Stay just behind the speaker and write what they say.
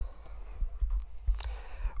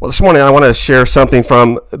Well, this morning I want to share something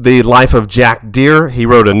from the life of Jack Deere. He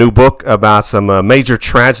wrote a new book about some major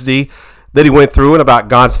tragedy that he went through and about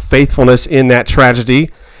God's faithfulness in that tragedy.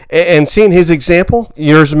 And seeing his example,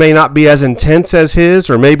 yours may not be as intense as his,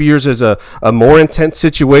 or maybe yours is a more intense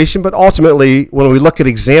situation, but ultimately, when we look at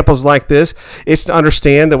examples like this, it's to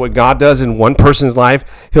understand that what God does in one person's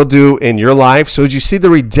life, he'll do in your life. So as you see the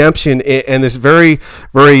redemption in this very,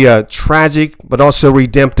 very tragic, but also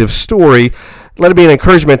redemptive story, let it be an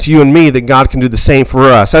encouragement to you and me that God can do the same for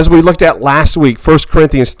us. As we looked at last week, 1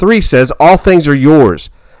 Corinthians 3 says, all things are yours.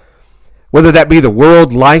 Whether that be the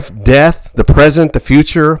world, life, death, the present, the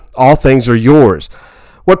future, all things are yours.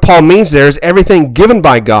 What Paul means there is everything given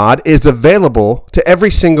by God is available to every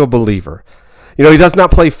single believer. You know, he does not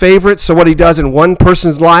play favorites, so what he does in one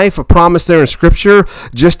person's life, a promise there in Scripture,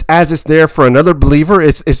 just as it's there for another believer,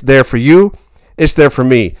 it's there for you, it's there for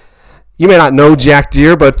me. You may not know Jack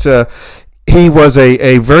Deere, but he was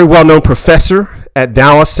a very well-known professor at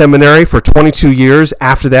Dallas Seminary for 22 years.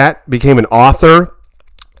 After that, became an author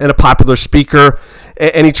and a popular speaker,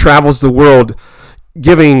 and he travels the world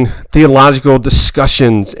giving theological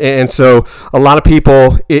discussions. And so a lot of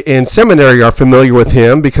people in seminary are familiar with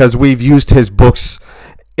him because we've used his books.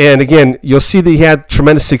 And again, you'll see that he had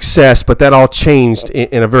tremendous success, but that all changed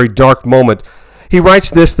in a very dark moment. He writes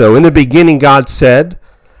this, though, in the beginning God said,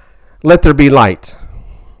 let there be light.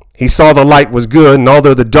 He saw the light was good, and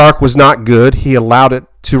although the dark was not good, he allowed it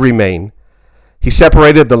to remain. He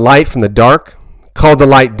separated the light from the dark, called the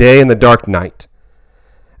light day and the dark night.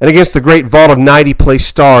 And against the great vault of night he placed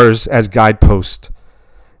stars as guideposts,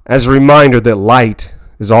 as a reminder that light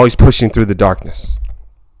is always pushing through the darkness.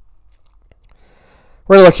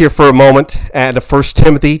 We're going to look here for a moment at 1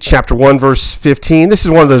 Timothy chapter 1, verse 15. This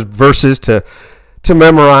is one of those verses to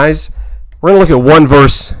memorize. We're going to look at one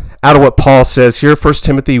verse out of what Paul says here, 1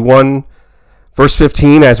 Timothy 1, verse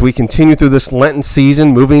 15, as we continue through this Lenten season,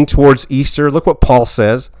 moving towards Easter. Look what Paul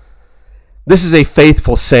says. This is a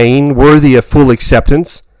faithful saying, worthy of full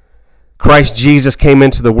acceptance. Christ Jesus came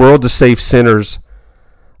into the world to save sinners,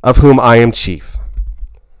 of whom I am chief.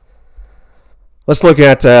 Let's look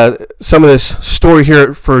at some of this story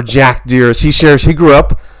here for Jack Deere. As he shares, he grew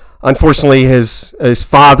up, unfortunately, his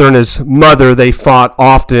father and his mother, they fought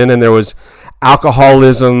often, and there was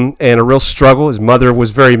alcoholism and a real struggle. His mother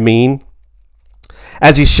was very mean.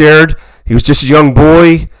 As he shared, he was just a young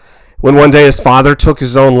boy when one day his father took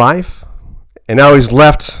his own life. And now he's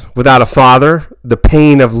left without a father, the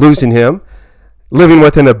pain of losing him, living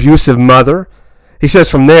with an abusive mother. He says,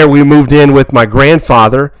 from there we moved in with my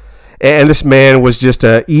grandfather, and this man was just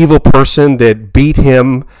an evil person that beat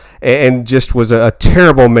him and just was a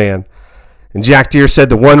terrible man. And Jack Deere said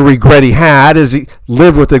the one regret he had is he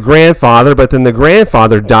lived with the grandfather, but then the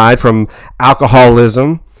grandfather died from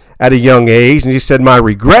alcoholism at a young age. And he said, my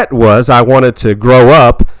regret was I wanted to grow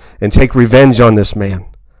up and take revenge on this man.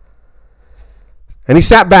 And he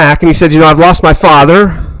sat back and he said, I've lost my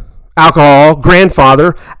father, alcohol,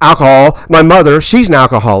 grandfather, alcohol, my mother, she's an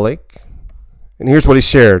alcoholic. And here's what he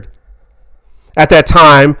shared. At that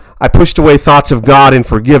time, I pushed away thoughts of God and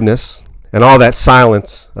forgiveness, and all that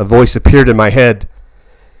silence, a voice appeared in my head.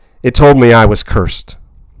 It told me I was cursed.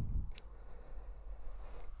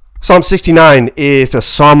 Psalm 69 is a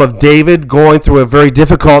psalm of David going through a very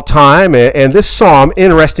difficult time. And this psalm,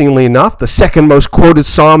 interestingly enough, the second most quoted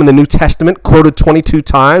psalm in the New Testament, quoted 22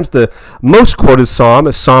 times. The most quoted psalm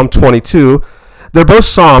is Psalm 22. They're both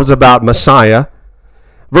psalms about Messiah.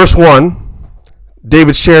 Verse 1,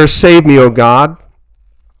 David shares, save me, O God,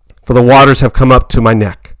 for the waters have come up to my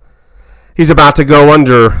neck. He's about to go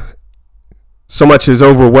under. So much is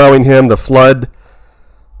overwhelming him, the flood.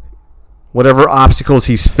 Whatever obstacles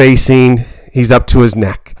he's facing, he's up to his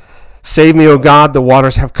neck. Save me, O God, the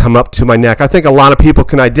waters have come up to my neck. I think a lot of people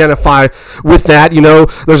can identify with that.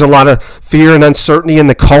 There's a lot of fear and uncertainty in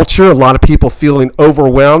the culture, a lot of people feeling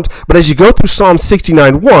overwhelmed. But as you go through Psalm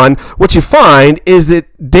 69:1, what you find is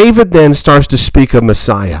that David then starts to speak of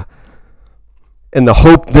Messiah and the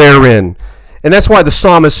hope therein. And that's why the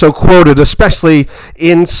psalm is so quoted, especially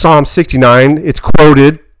in Psalm 69. It's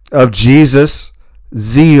quoted of Jesus'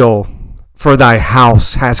 zeal for thy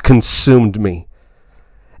house has consumed me.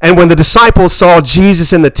 And when the disciples saw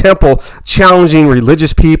Jesus in the temple challenging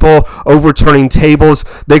religious people, overturning tables,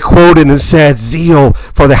 they quoted and said, zeal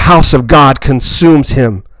for the house of God consumes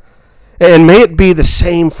him. And may it be the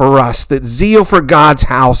same for us, that zeal for God's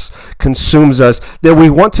house consumes us, that we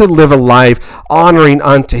want to live a life honoring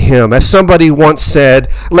unto him. As somebody once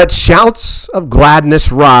said, let shouts of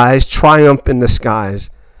gladness rise, triumph in the skies.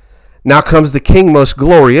 Now comes the King most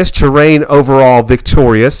glorious, to reign over all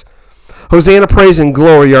victorious. Hosanna, praise and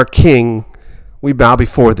glory, our King. we bow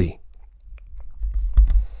before thee.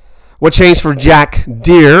 What changed for Jack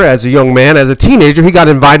Deere as a young man? As a teenager, he got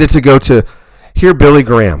invited to go to hear Billy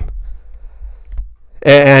Graham.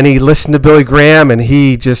 And he listened to Billy Graham, and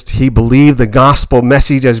he believed the gospel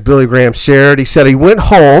message as Billy Graham shared. He said he went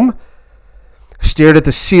home, stared at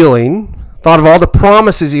the ceiling, thought of all the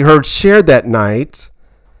promises he heard shared that night.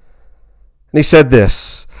 And he said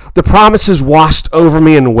this, "The promises washed over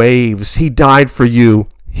me in waves. He died for you.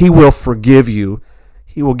 He will forgive you.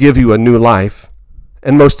 He will give you a new life.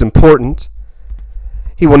 And most important,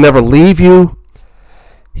 he will never leave you.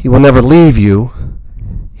 He will never leave you.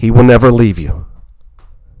 He will never leave you."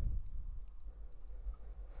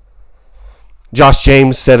 Josh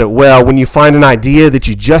James said it well, when you find an idea that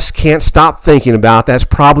you just can't stop thinking about, that's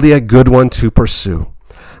probably a good one to pursue.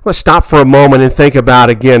 Let's stop for a moment and think about,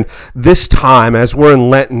 again, this time as we're in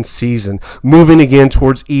Lenten season, moving again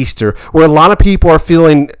towards Easter, where a lot of people are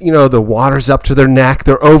feeling, the water's up to their neck,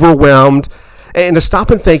 they're overwhelmed. And to stop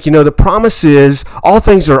and think, the promise is all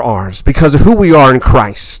things are ours because of who we are in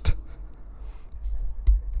Christ.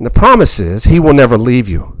 And the promise is he will never leave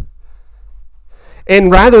you.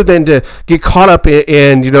 And rather than to get caught up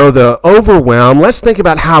in the overwhelm, let's think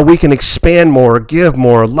about how we can expand more, give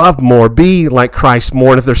more, love more, be like Christ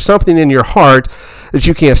more. And if there's something in your heart that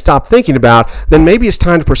you can't stop thinking about, then maybe it's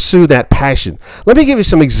time to pursue that passion. Let me give you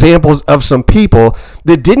some examples of some people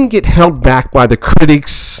that didn't get held back by the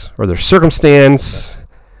critics or their circumstance.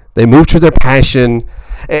 They moved to their passion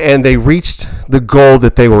and they reached the goal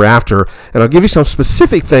that they were after. And I'll give you some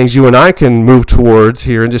specific things you and I can move towards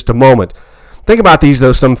here in just a moment. Think about these,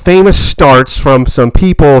 though, some famous starts from some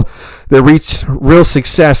people that reached real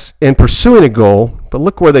success in pursuing a goal, but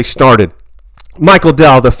look where they started. Michael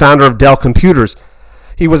Dell, the founder of Dell Computers,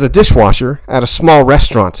 he was a dishwasher at a small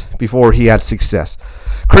restaurant before he had success.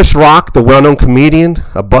 Chris Rock, the well-known comedian,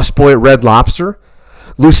 a busboy at Red Lobster.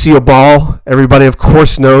 Lucille Ball, everybody of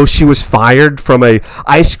course knows, she was fired from a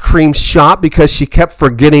ice cream shop because she kept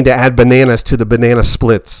forgetting to add bananas to the banana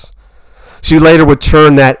splits. She later would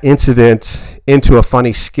turn that incident into a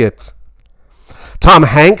funny skit. Tom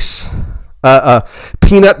Hanks, a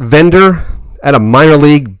peanut vendor at a minor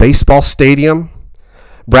league baseball stadium.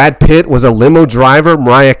 Brad Pitt was a limo driver.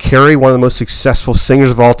 Mariah Carey, one of the most successful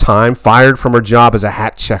singers of all time, fired from her job as a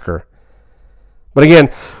hat checker. But again,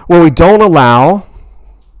 when we don't allow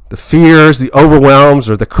the fears, the overwhelms,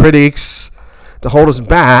 or the critics to hold us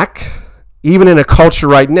back, even in a culture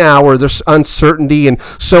right now where there's uncertainty and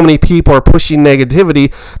so many people are pushing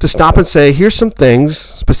negativity, to stop and say, here's some things,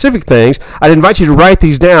 specific things. I'd invite you to write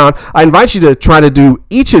these down. I invite you to try to do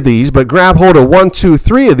each of these, but grab hold of 1, 2,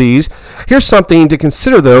 3 of these. Here's something to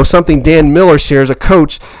consider, though, something Dan Miller shares, a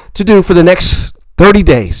coach, to do for the next 30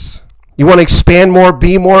 days. You want to expand more,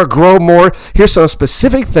 be more, grow more. Here's some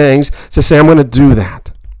specific things to say, I'm going to do that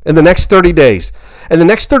in the next 30 days. In the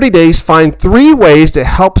next 30 days, find 3 ways to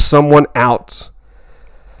help someone out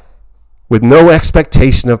with no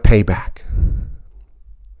expectation of payback.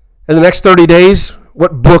 In the next 30 days,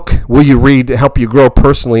 what book will you read to help you grow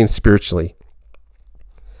personally and spiritually?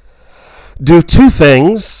 Do 2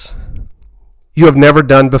 things you have never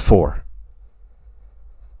done before.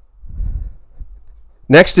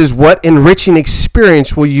 Next is, what enriching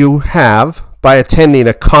experience will you have by attending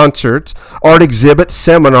a concert, art exhibit,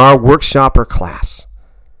 seminar, workshop, or class?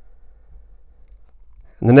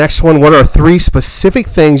 And the next one, what are 3 specific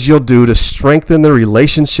things you'll do to strengthen the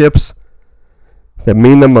relationships that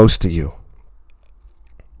mean the most to you?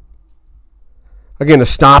 Again, to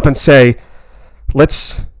stop and say,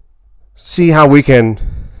 let's see how we can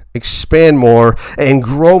expand more and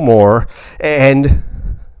grow more and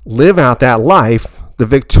live out that life. The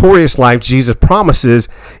victorious life Jesus promises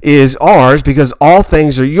is ours because all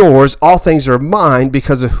things are yours, all things are mine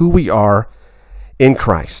because of who we are in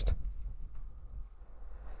Christ.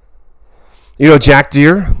 Jack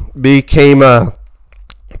Deere became a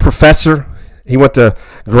professor. He went to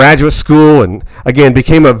graduate school and, again,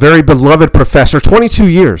 became a very beloved professor, 22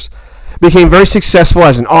 years. Became very successful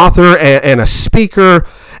as an author and a speaker.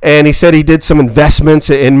 And he said he did some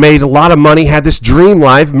investments and made a lot of money, had this dream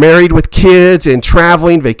life, married with kids and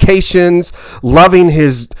traveling, vacations, loving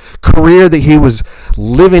his career, that he was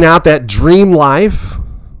living out that dream life.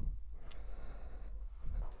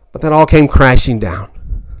 But that all came crashing down.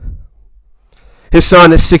 His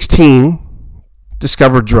son at 16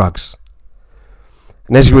 discovered drugs.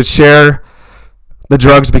 And as he would share, the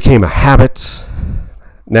drugs became a habit,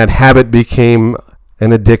 and that habit became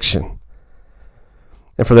an addiction.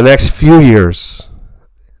 And for the next few years,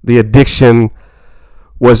 the addiction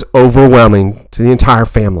was overwhelming to the entire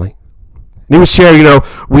family. And he would share,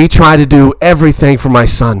 we try to do everything for my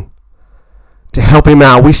son to help him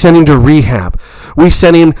out. We sent him to rehab. We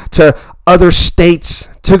sent him to other states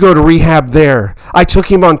to go to rehab there. I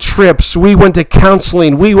took him on trips. We went to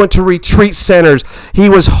counseling. We went to retreat centers. He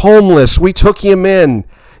was homeless. We took him in.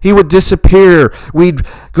 He would disappear. We'd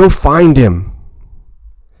go find him.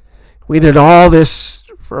 We did all this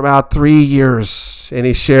for about 3 years, and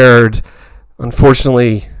he shared,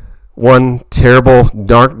 unfortunately, one terrible,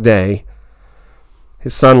 dark day.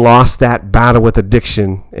 His son lost that battle with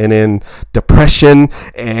addiction, and in depression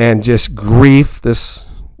and just grief, this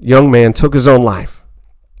young man took his own life.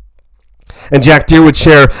 And Jack Deere would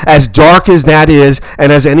share, as dark as that is,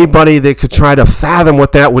 and as anybody that could try to fathom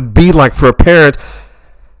what that would be like for a parent,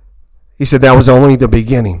 he said that was only the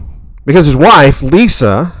beginning. Because his wife,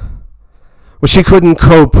 Lisa, well, she couldn't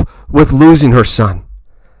cope with losing her son.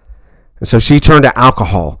 And so she turned to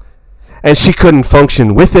alcohol. And she couldn't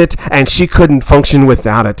function with it, and she couldn't function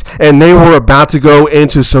without it. And they were about to go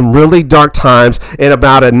into some really dark times in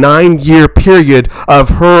about a 9-year period of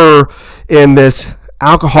her in this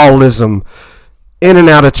alcoholism, in and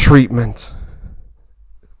out of treatment,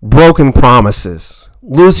 broken promises,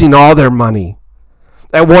 losing all their money.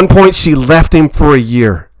 At one point, she left him for a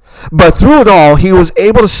year. But through it all, he was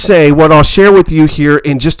able to say what I'll share with you here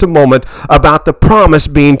in just a moment about the promise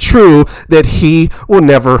being true that he will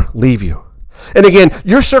never leave you. And again,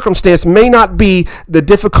 your circumstance may not be the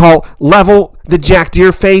difficult level that Jack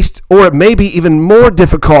Deere faced, or it may be even more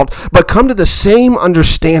difficult, but come to the same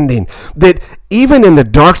understanding that even in the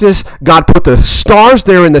darkness, God put the stars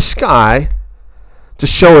there in the sky to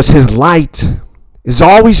show us his light is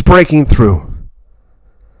always breaking through.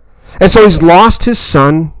 And so he's lost his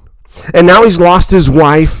son, and now he's lost his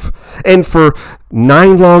wife, and for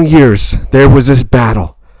 9 long years, there was this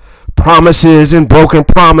battle. Promises and broken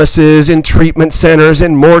promises in treatment centers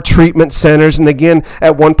and more treatment centers, and again,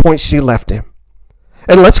 at one point, she left him.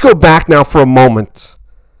 And let's go back now for a moment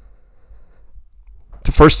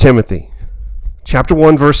to 1 Timothy, chapter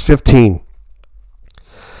 1, verse 15.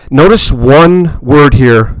 Notice one word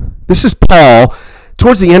here. This is Paul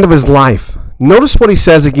towards the end of his life. Notice what he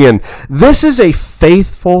says again. This is a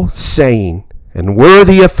faithful saying and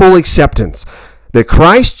worthy of full acceptance, that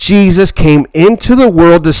Christ Jesus came into the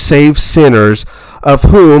world to save sinners, of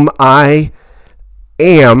whom I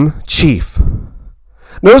am chief.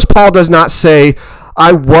 Notice Paul does not say,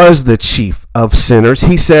 I was the chief of sinners.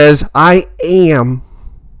 He says, I am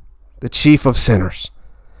the chief of sinners.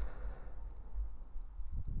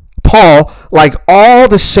 Paul, like all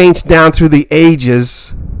the saints down through the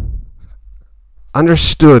ages,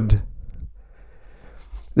 understood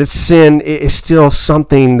that sin is still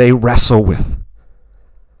something they wrestle with.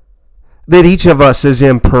 That each of us is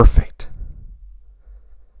imperfect.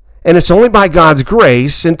 And it's only by God's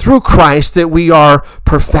grace and through Christ that we are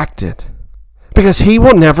perfected. Because he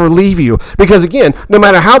will never leave you. Because again, no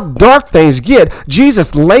matter how dark things get,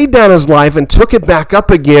 Jesus laid down his life and took it back up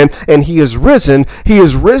again, and he is risen. He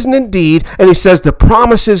is risen indeed, and he says the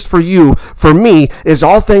promises for you, for me, is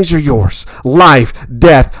all things are yours. Life,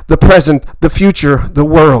 death, the present, the future, the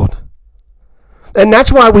world. And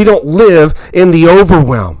that's why we don't live in the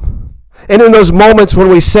overwhelm. And in those moments when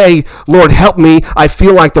we say, Lord, help me, I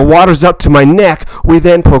feel like the water's up to my neck, we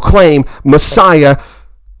then proclaim, Messiah,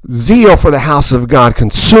 zeal for the house of God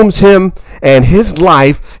consumes him, and his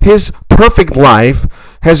life, his perfect life,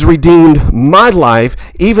 has redeemed my life,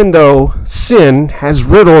 even though sin has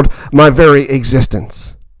riddled my very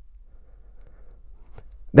existence.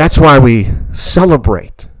 That's why we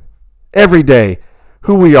celebrate every day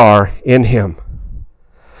who we are in him.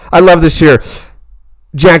 I love this here.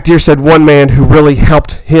 Jack Deere said one man who really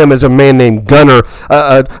helped him is a man named Gunnar,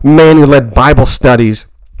 a man who led Bible studies.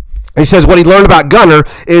 He says what he learned about Gunnar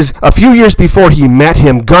is a few years before he met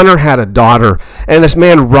him, Gunnar had a daughter, and this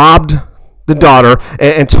man robbed the daughter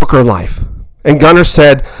and took her life. And Gunnar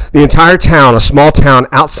said the entire town, a small town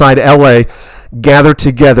outside L.A., gathered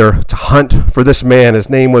together to hunt for this man. His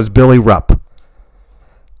name was Billy Rupp.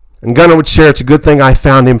 And Gunnar would share, it's a good thing I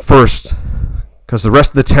found him first, because the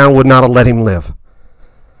rest of the town would not have let him live.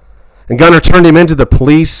 And Gunnar turned him into the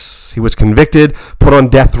police. He was convicted, put on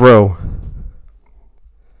death row.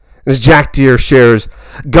 As Jack Deere shares,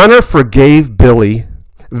 Gunnar forgave Billy,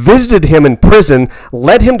 visited him in prison,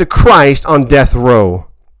 led him to Christ on death row.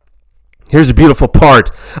 Here's a beautiful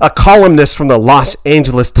part. A columnist from the Los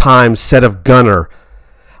Angeles Times said of Gunnar,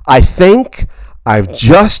 I think I've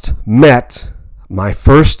just met my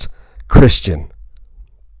first Christian.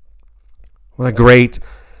 What a great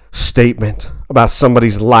statement about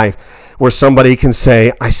somebody's life, where somebody can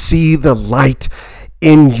say, I see the light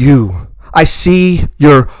in you. I see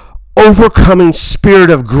your overcoming spirit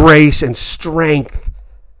of grace and strength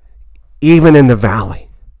even in the valley,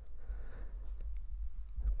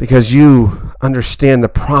 because you understand the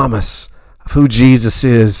promise of who Jesus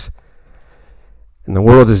is. And the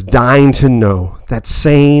world is dying to know that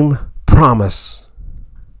same promise.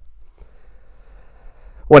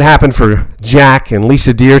 What happened for Jack and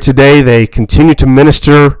Lisa Deer today? They continue to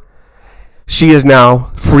minister. She is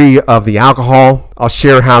now free of the alcohol. I'll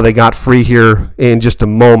share how they got free here in just a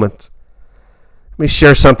moment. Let me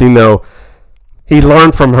share something, though. He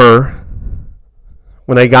learned from her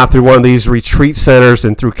when they got through one of these retreat centers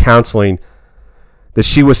and through counseling that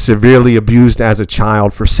she was severely abused as a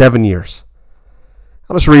child for 7 years.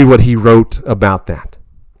 I'll just read what he wrote about that.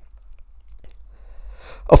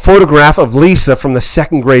 A photograph of Lisa from the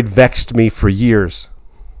second grade vexed me for years.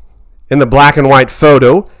 In the black and white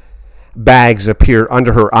photo, bags appear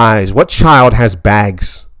under her eyes. What child has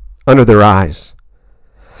bags under their eyes?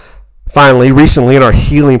 Finally, recently in our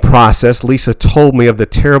healing process, Lisa told me of the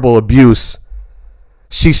terrible abuse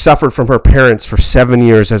she suffered from her parents for 7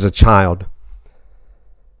 years as a child.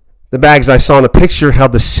 The bags I saw in the picture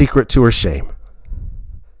held the secret to her shame.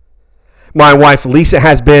 My wife, Lisa,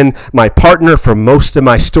 has been my partner for most of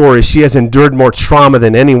my stories. She has endured more trauma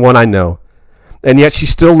than anyone I know, and yet she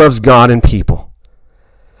still loves God and people.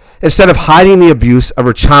 Instead of hiding the abuse of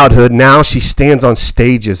her childhood, now she stands on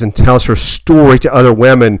stages and tells her story to other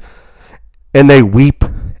women, and they weep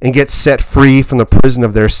and get set free from the prison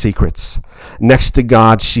of their secrets. Next to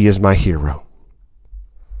God, she is my hero.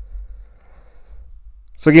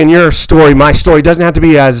 So again, your story, my story, doesn't have to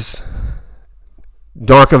be as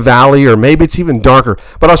dark a valley, or maybe it's even darker.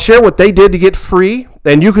 But I'll share what they did to get free,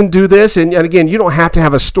 and you can do this. And again, you don't have to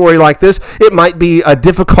have a story like this. It might be a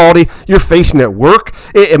difficulty you're facing at work.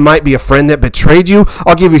 It might be a friend that betrayed you.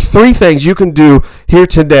 I'll give you 3 things you can do here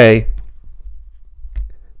today.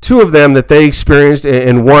 2 of them that they experienced,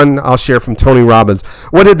 and 1 I'll share from Tony Robbins.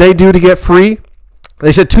 What did they do to get free?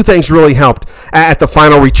 They said 2 things really helped at the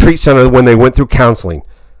final retreat center when they went through counseling.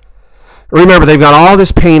 Remember, they've got all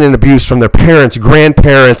this pain and abuse from their parents,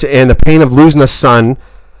 grandparents, and the pain of losing a son,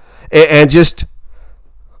 and just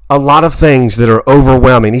a lot of things that are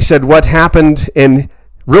overwhelming. He said what happened and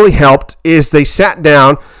really helped is they sat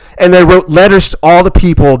down and they wrote letters to all the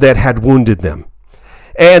people that had wounded them.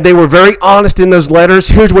 And they were very honest in those letters.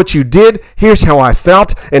 Here's what you did, here's how I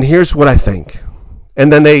felt, and here's what I think.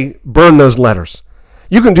 And then they burned those letters.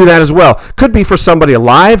 You can do that as well. Could be for somebody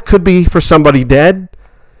alive, could be for somebody dead.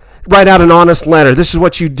 Write out an honest letter. This is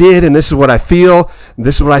what you did, and this is what I feel, and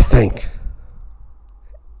this is what I think.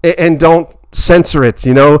 And don't censor it,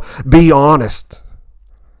 be honest.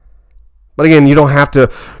 But again, you don't have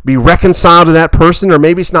to be reconciled to that person, or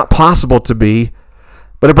maybe it's not possible to be,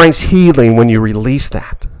 but it brings healing when you release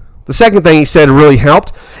that. The second thing he said really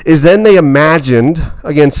helped is then they imagined,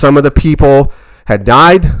 again, some of the people had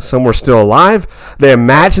died, some were still alive. They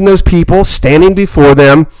imagined those people standing before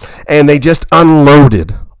them, and they just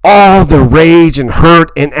unloaded all the rage and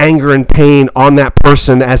hurt and anger and pain on that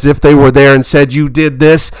person as if they were there and said, you did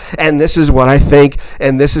this, and this is what I think,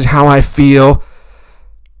 and this is how I feel.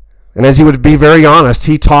 And as he would be very honest,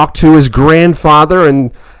 he talked to his grandfather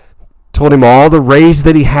and told him all the rage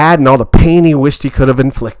that he had and all the pain he wished he could have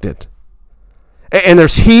inflicted. And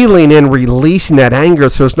there's healing in releasing that anger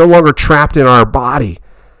so it's no longer trapped in our body.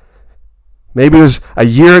 Maybe it was a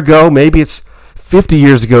year ago, maybe it's 50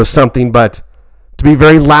 years ago something, but to be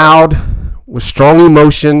very loud with strong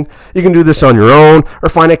emotion. You can do this on your own or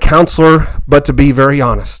find a counselor, but to be very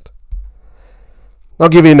honest. I'll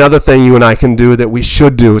give you another thing you and I can do that we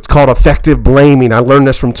should do. It's called effective blaming. I learned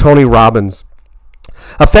this from Tony Robbins.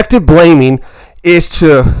 Effective blaming is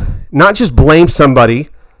to not just blame somebody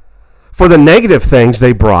for the negative things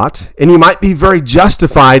they brought, and you might be very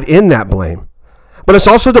justified in that blame, but it's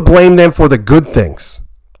also to blame them for the good things.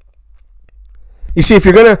 You see, if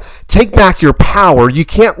you're going to take back your power, you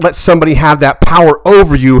can't let somebody have that power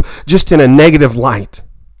over you just in a negative light.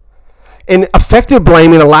 And effective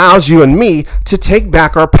blaming allows you and me to take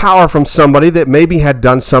back our power from somebody that maybe had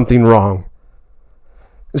done something wrong.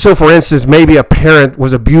 And so, for instance, maybe a parent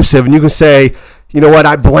was abusive, and you can say, you know what,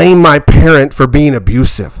 I blame my parent for being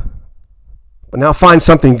abusive. But now find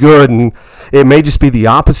something good, and it may just be the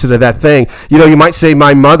opposite of that thing. You might say,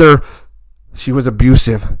 my mother, she was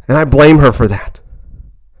abusive, and I blame her for that.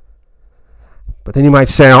 But then you might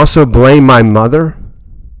say, I also blame my mother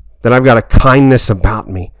that I've got a kindness about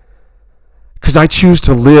me because I choose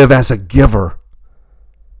to live as a giver.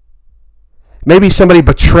 Maybe somebody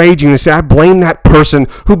betrayed you and you say, I blame that person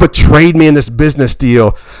who betrayed me in this business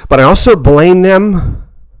deal, but I also blame them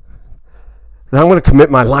that I'm going to commit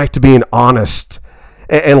my life to being honest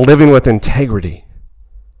and living with integrity.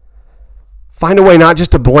 Find a way not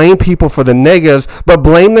just to blame people for the negatives, but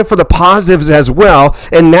blame them for the positives as well.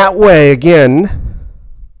 And that way, again,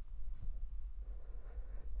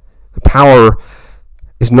 the power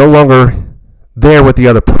is no longer there with the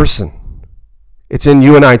other person. It's in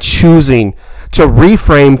you and I choosing to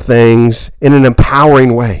reframe things in an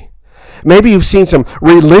empowering way. Maybe you've seen some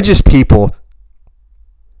religious people,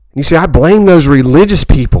 and you say, I blame those religious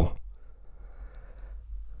people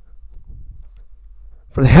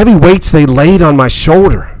for the heavy weights they laid on my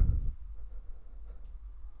shoulder.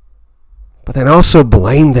 But then also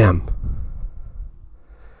blame them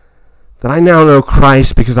that I now know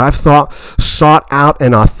Christ because I've sought out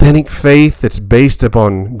an authentic faith that's based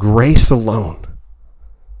upon grace alone.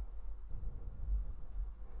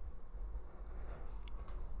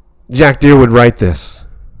 Jack Deere would write this.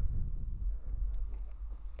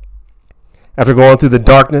 After going through the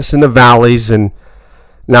darkness and the valleys and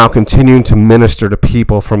now continuing to minister to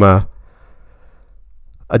people from a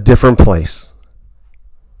different place.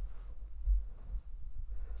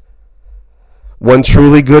 One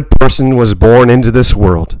truly good person was born into this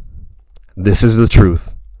world. This is the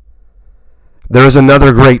truth. There is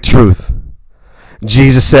another great truth.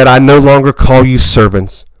 Jesus said, I no longer call you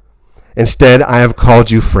servants. Instead, I have called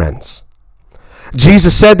you friends.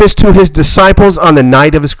 Jesus said this to his disciples on the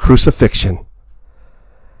night of his crucifixion.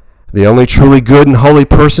 The only truly good and holy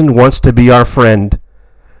person wants to be our friend,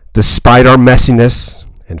 despite our messiness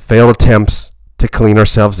and failed attempts to clean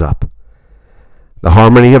ourselves up. The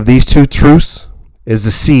harmony of these two truths is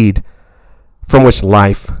the seed from which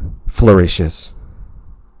life flourishes.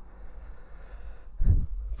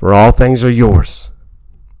 For all things are yours.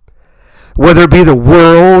 Whether it be the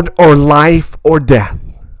world or life or death,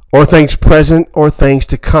 or things present or things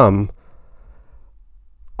to come,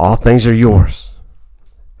 all things are yours.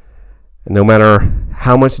 And no matter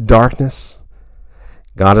how much darkness,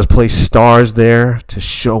 God has placed stars there to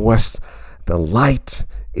show us the light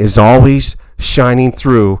is always shining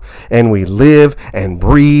through, and we live and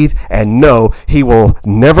breathe and know he will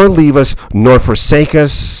never leave us nor forsake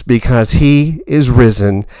us because he is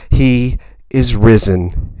risen. He is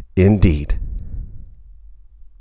risen indeed.